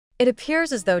It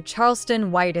appears as though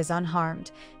Charleston White is unharmed.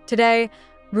 Today,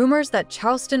 rumors that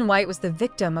Charleston White was the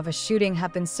victim of a shooting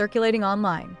have been circulating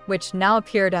online, which now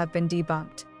appear to have been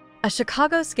debunked. A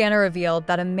Chicago scanner revealed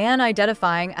that a man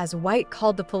identifying as White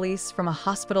called the police from a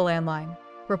hospital landline.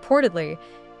 Reportedly,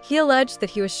 he alleged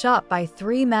that he was shot by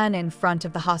 3 men in front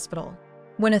of the hospital.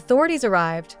 When authorities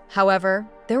arrived, however,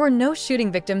 there were no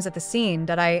shooting victims at the scene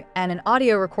and an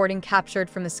audio recording captured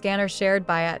from the scanner shared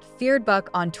by @FearedBuck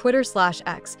on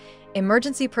Twitter/X.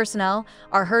 Emergency personnel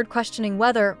are heard questioning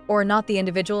whether or not the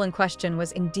individual in question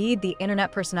was indeed the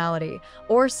internet personality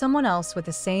or someone else with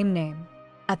the same name.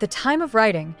 At the time of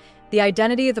writing, the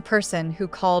identity of the person who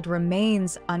called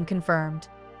remains unconfirmed.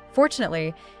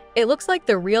 Fortunately, it looks like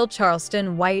the real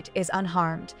Charleston White is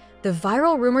unharmed. The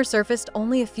viral rumor surfaced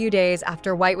only a few days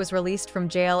after White was released from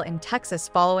jail in Texas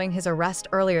following his arrest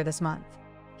earlier this month.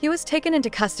 He was taken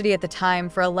into custody at the time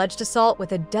for alleged assault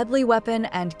with a deadly weapon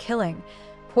and killing,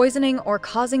 poisoning, or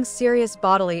causing serious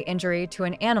bodily injury to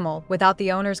an animal without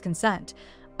the owner's consent,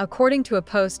 according to a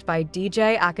post by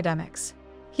DJ Academics.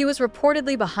 He was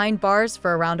reportedly behind bars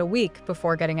for around a week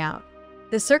before getting out.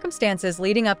 The circumstances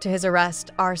leading up to his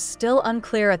arrest are still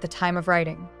unclear at the time of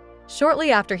writing.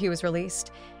 Shortly after he was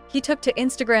released, he took to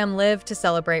Instagram Live to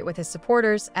celebrate with his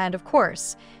supporters and, of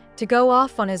course, to go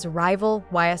off on his rival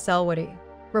YSL Woody.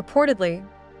 Reportedly,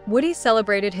 Woody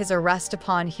celebrated his arrest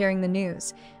upon hearing the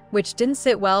news, which didn't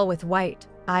sit well with White.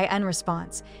 In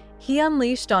response, he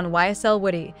unleashed on YSL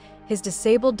Woody, his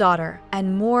disabled daughter,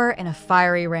 and more in a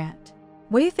fiery rant.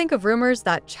 What do you think of rumors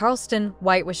that Charleston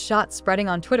White was shot spreading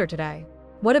on Twitter today?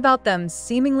 What about them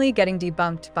seemingly getting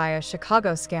debunked by a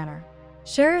Chicago scanner?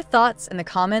 Share your thoughts in the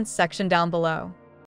comments section down below.